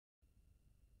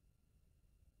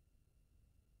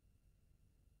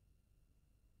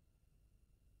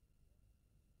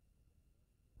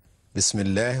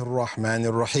Bismillahir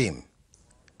Rahmanir Rahim.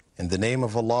 In the name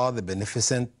of Allah, the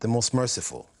Beneficent, the Most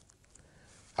Merciful.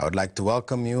 I would like to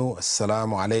welcome you.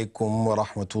 Assalamu alaikum wa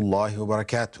rahmatullahi wa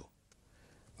barakatuh.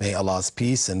 May Allah's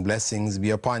peace and blessings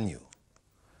be upon you.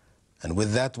 And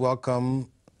with that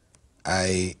welcome,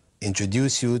 I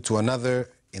introduce you to another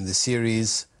in the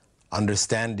series,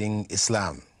 Understanding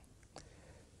Islam.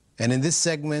 And in this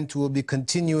segment, we will be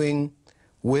continuing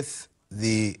with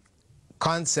the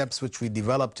concepts which we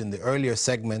developed in the earlier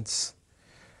segments,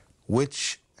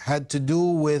 which had to do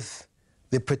with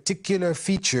the particular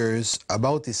features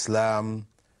about Islam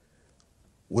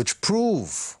which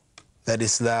prove that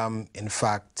Islam, in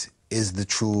fact, is the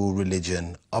true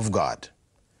religion of God.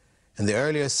 In the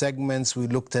earlier segments, we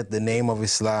looked at the name of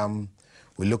Islam,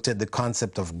 we looked at the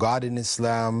concept of God in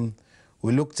Islam,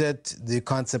 we looked at the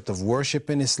concept of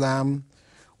worship in Islam,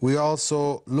 we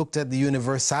also looked at the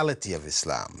universality of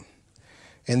Islam.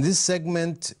 In this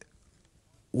segment,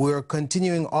 we're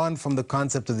continuing on from the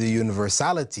concept of the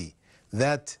universality,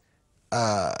 that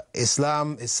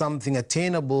Islam is something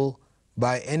attainable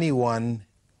by anyone,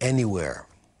 anywhere.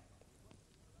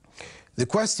 The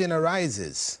question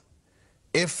arises,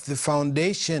 if the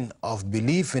foundation of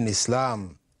belief in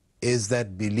Islam is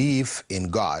that belief in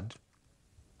God,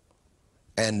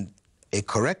 and a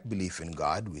correct belief in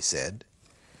God, we said,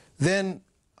 then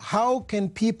how can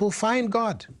people find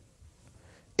God?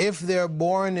 If they're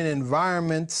born in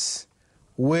environments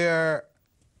where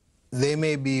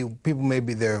people may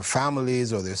be their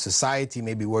families or their society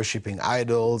may be worshiping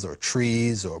idols or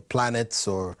trees or planets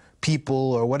or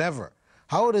people or whatever,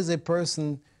 how does a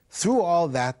person through all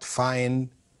that find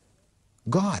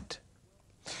God?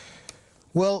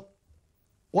 Well,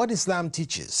 what Islam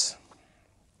teaches,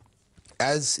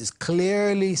 as is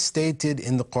clearly stated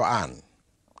in the Quran,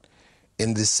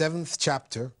 in the 7th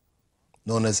chapter,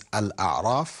 known as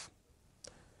Al-A'raf,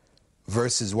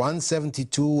 verses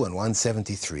 172 and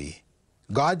 173,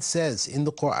 God says in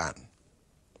the Quran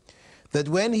that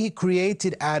when He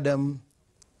created Adam,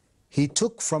 He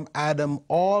took from Adam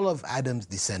all of Adam's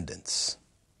descendants.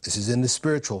 This is in the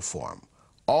spiritual form.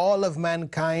 All of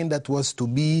mankind that was to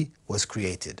be was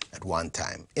created at one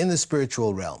time in the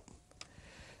spiritual realm.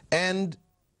 And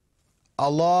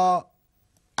Allah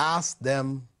asked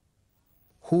them,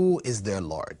 who is their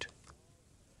Lord?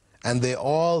 And they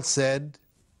all said,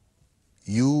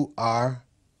 you are,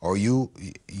 or you,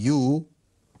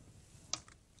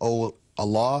 O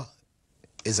Allah,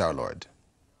 is our Lord.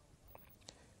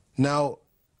 Now,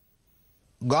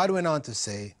 God went on to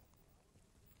say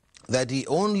that He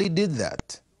only did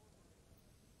that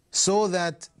so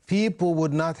that people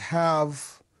would not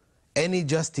have any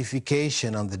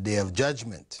justification on the Day of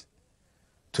Judgment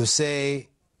to say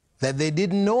that they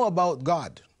didn't know about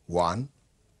God, one,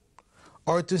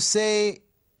 or to say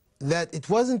that it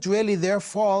wasn't really their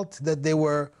fault that they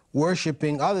were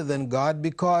worshiping other than God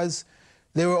because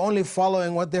they were only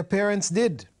following what their parents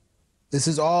did. This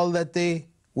is all that they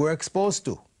were exposed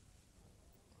to.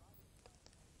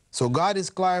 So God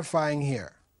is clarifying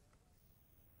here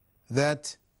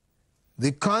that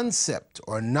the concept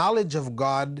or knowledge of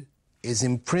God is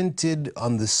imprinted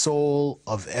on the soul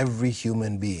of every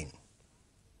human being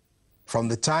from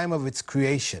the time of its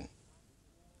creation,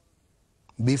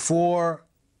 before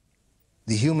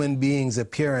the human being's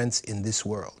appearance in this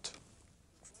world.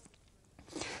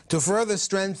 To further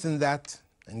strengthen that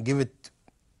and give it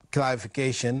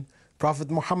clarification, Prophet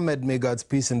Muhammad, may God's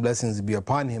peace and blessings be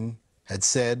upon him, had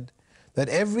said that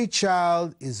every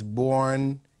child is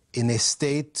born in a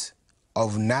state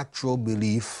of natural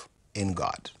belief in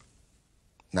God,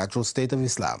 natural state of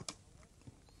Islam.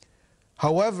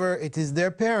 However, it is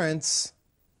their parents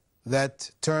that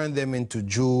turn them into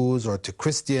Jews or to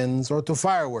Christians or to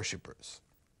fire worshippers.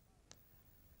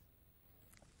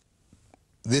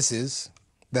 This is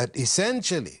that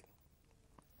essentially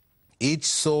each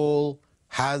soul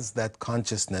has that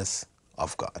consciousness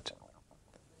of God.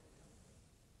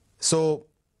 So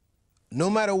no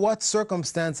matter what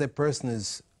circumstance a person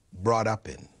is brought up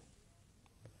in,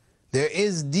 there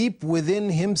is deep within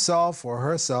himself or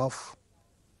herself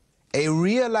a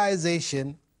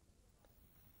realization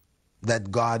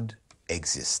that God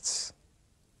exists.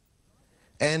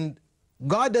 And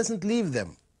God doesn't leave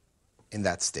them in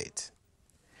that state.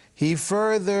 He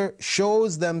further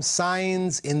shows them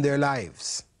signs in their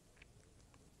lives.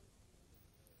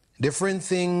 Different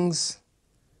things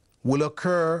will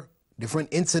occur, different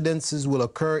incidences will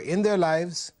occur in their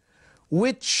lives,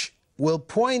 which will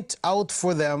point out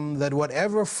for them that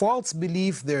whatever false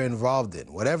belief they're involved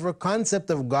in, whatever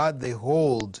concept of God they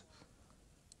hold,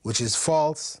 which is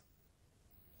false,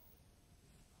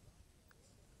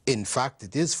 in fact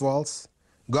it is false,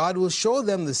 God will show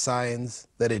them the signs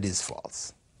that it is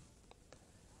false.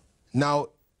 Now,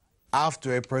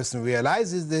 after a person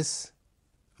realizes this,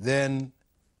 then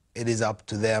it is up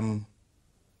to them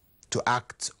to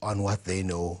act on what they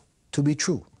know to be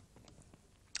true.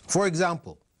 For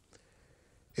example,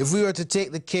 if we were to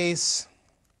take the case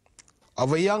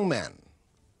of a young man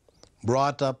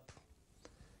brought up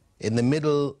in the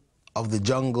middle of the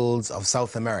jungles of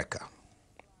South America.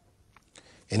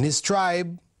 In his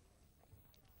tribe,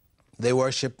 they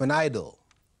worship an idol.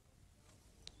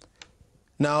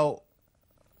 Now,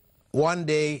 one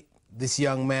day, this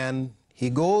young man, he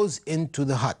goes into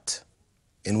the hut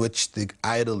in which the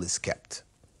idol is kept.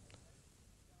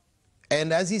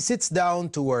 And as he sits down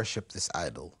to worship this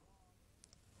idol,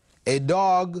 a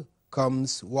dog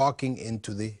comes walking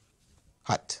into the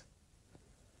hut.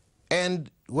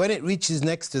 And when it reaches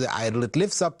next to the idol, it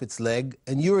lifts up its leg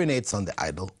and urinates on the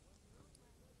idol.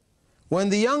 When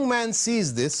the young man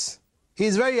sees this, he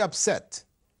is very upset.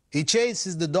 He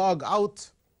chases the dog out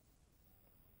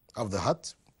of the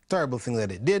hut. Terrible thing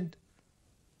that it did.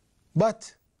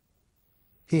 But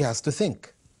he has to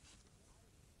think.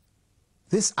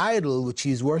 This idol which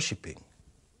he is worshipping,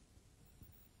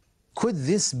 could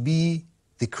this be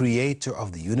the creator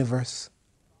of the universe,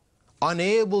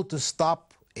 unable to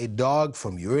stop a dog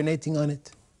from urinating on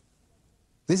it?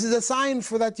 This is a sign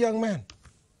for that young man.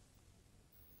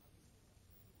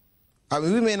 I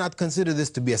mean, we may not consider this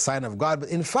to be a sign of God, but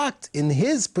in fact, in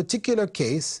his particular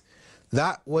case,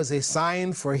 that was a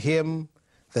sign for him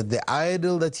that the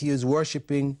idol that he is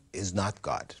worshipping is not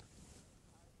God.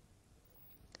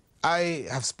 I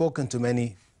have spoken to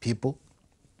many people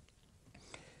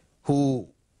who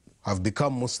have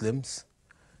become Muslims,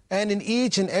 and in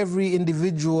each and every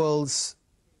individual's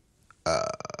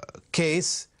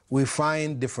case, we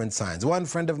find different signs. One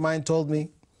friend of mine told me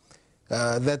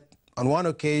that on one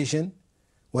occasion,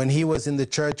 when he was in the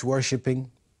church worshiping,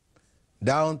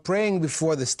 down praying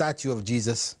before the statue of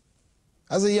Jesus,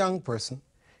 as a young person,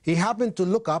 he happened to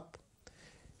look up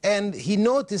and he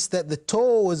noticed that the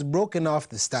toe was broken off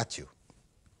the statue.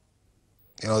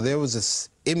 You know, there was this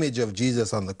image of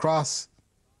Jesus on the cross,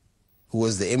 who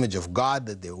was the image of God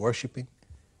that they were worshiping.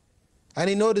 And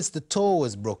he noticed the toe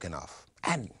was broken off.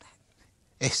 And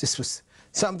this was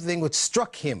something which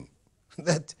struck him,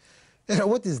 that, you know,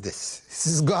 what is this? This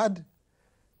is God?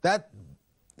 That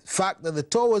fact that the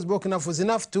toe was broken off was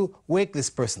enough to wake this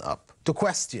person up, to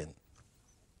question,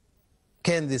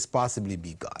 can this possibly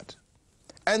be God?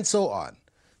 And so on.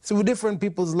 Through different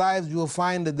people's lives, you will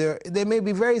find that there may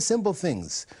be very simple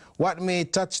things. What may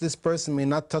touch this person may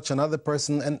not touch another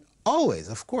person, and always,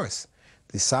 of course,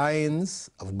 the signs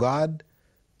of God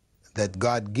that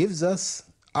God gives us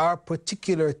are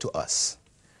particular to us.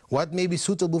 What may be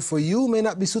suitable for you may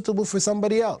not be suitable for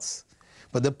somebody else.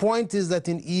 But the point is that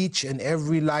in each and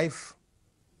every life,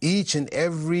 each and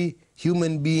every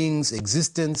human being's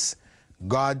existence,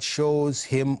 God shows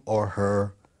him or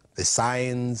her the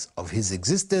signs of his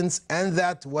existence, and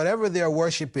that whatever they are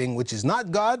worshiping, which is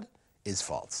not God, is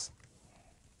false.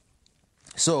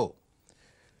 So,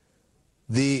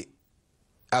 the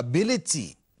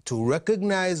ability to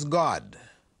recognize God,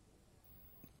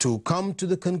 to come to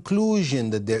the conclusion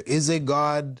that there is a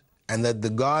God and that the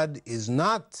God is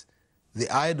not the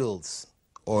idols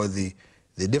or the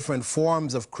different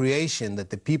forms of creation that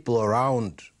the people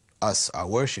around us are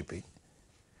worshiping,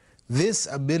 this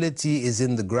ability is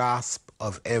in the grasp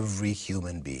of every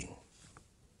human being.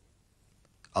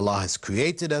 Allah has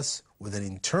created us with an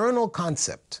internal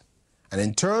concept, an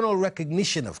internal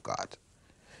recognition of God.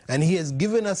 And He has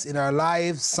given us in our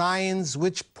lives signs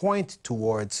which point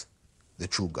towards the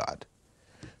true God.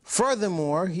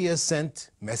 Furthermore, He has sent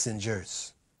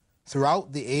messengers.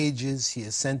 Throughout the ages, He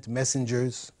has sent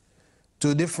messengers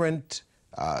to different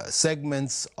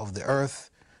segments of the earth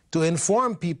to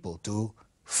inform people, to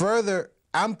further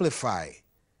amplify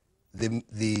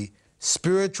the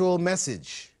spiritual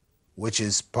message, which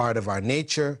is part of our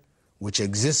nature, which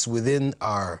exists within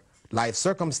our life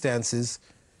circumstances.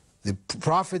 The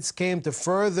prophets came to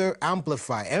further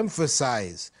amplify,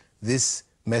 emphasize this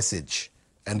message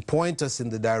and point us in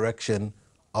the direction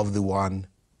of the one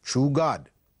true God.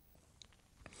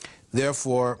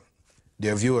 Therefore,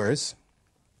 dear viewers,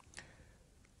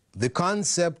 the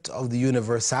concept of the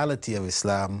universality of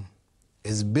Islam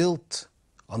is built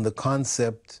on the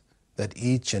concept that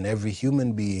each and every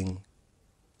human being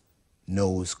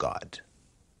knows God.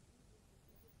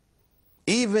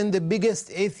 Even the biggest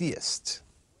atheist,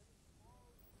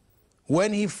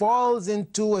 when he falls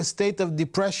into a state of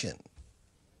depression,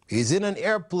 he's in an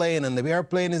airplane and the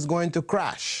airplane is going to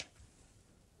crash,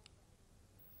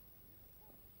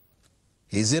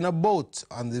 He's in a boat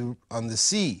on the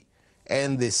sea,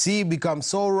 and the sea becomes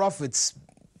so rough it's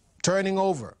turning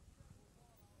over.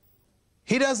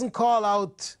 He doesn't call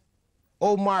out,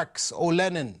 "Oh Marx, oh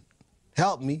Lenin,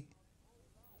 help me."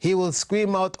 He will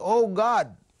scream out, "Oh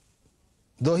God."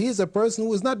 Though he's a person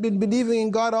who has not been believing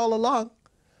in God all along,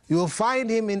 you will find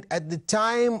him at the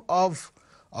time of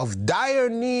dire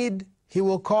need, he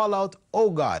will call out, "Oh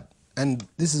God." And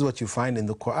this is what you find in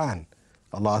the Quran.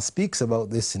 Allah speaks about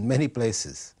this in many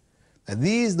places. That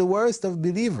these, the worst of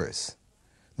believers,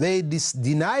 they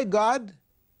deny God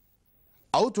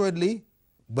outwardly,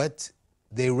 but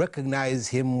they recognize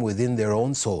Him within their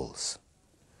own souls.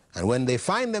 And when they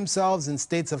find themselves in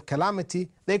states of calamity,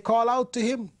 they call out to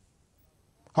Him.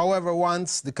 However,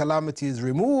 once the calamity is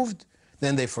removed,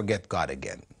 then they forget God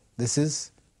again. This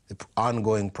is the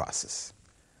ongoing process.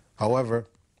 However,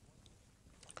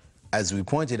 as we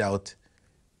pointed out,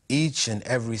 each and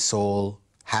every soul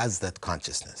has that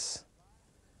consciousness.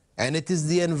 And it is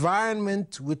the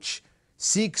environment which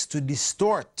seeks to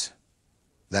distort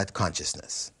that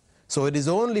consciousness. So it is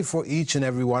only for each and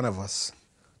every one of us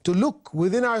to look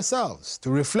within ourselves, to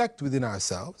reflect within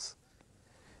ourselves,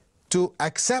 to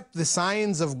accept the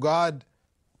signs of God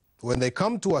when they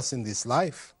come to us in this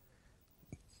life,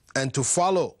 and to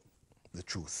follow the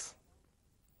truth,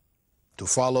 to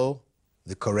follow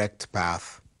the correct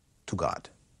path to God.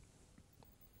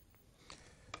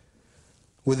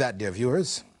 With that, dear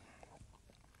viewers,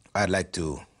 I'd like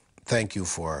to thank you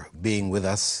for being with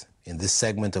us in this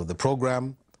segment of the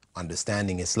program,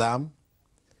 Understanding Islam.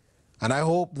 And I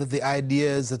hope that the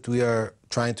ideas that we are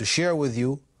trying to share with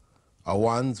you are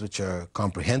ones which are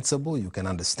comprehensible, you can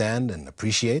understand and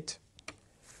appreciate.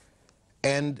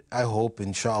 And I hope,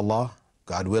 inshallah,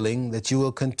 God willing, that you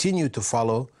will continue to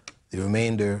follow the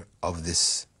remainder of the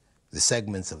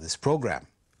segments of this program.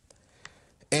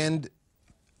 And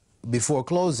before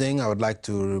closing, I would like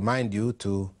to remind you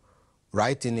to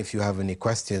write in if you have any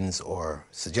questions or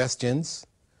suggestions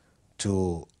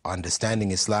to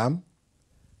Understanding Islam,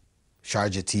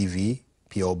 Sharjah TV,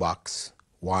 P.O. Box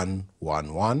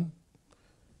 111,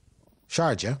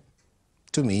 Sharjah,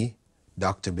 to me,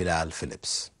 Dr. Bilal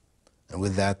Philips. And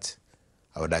with that,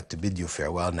 I would like to bid you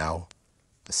farewell now.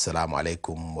 Assalamu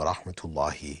alaikum wa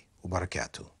rahmatullahi wa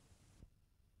barakatuh.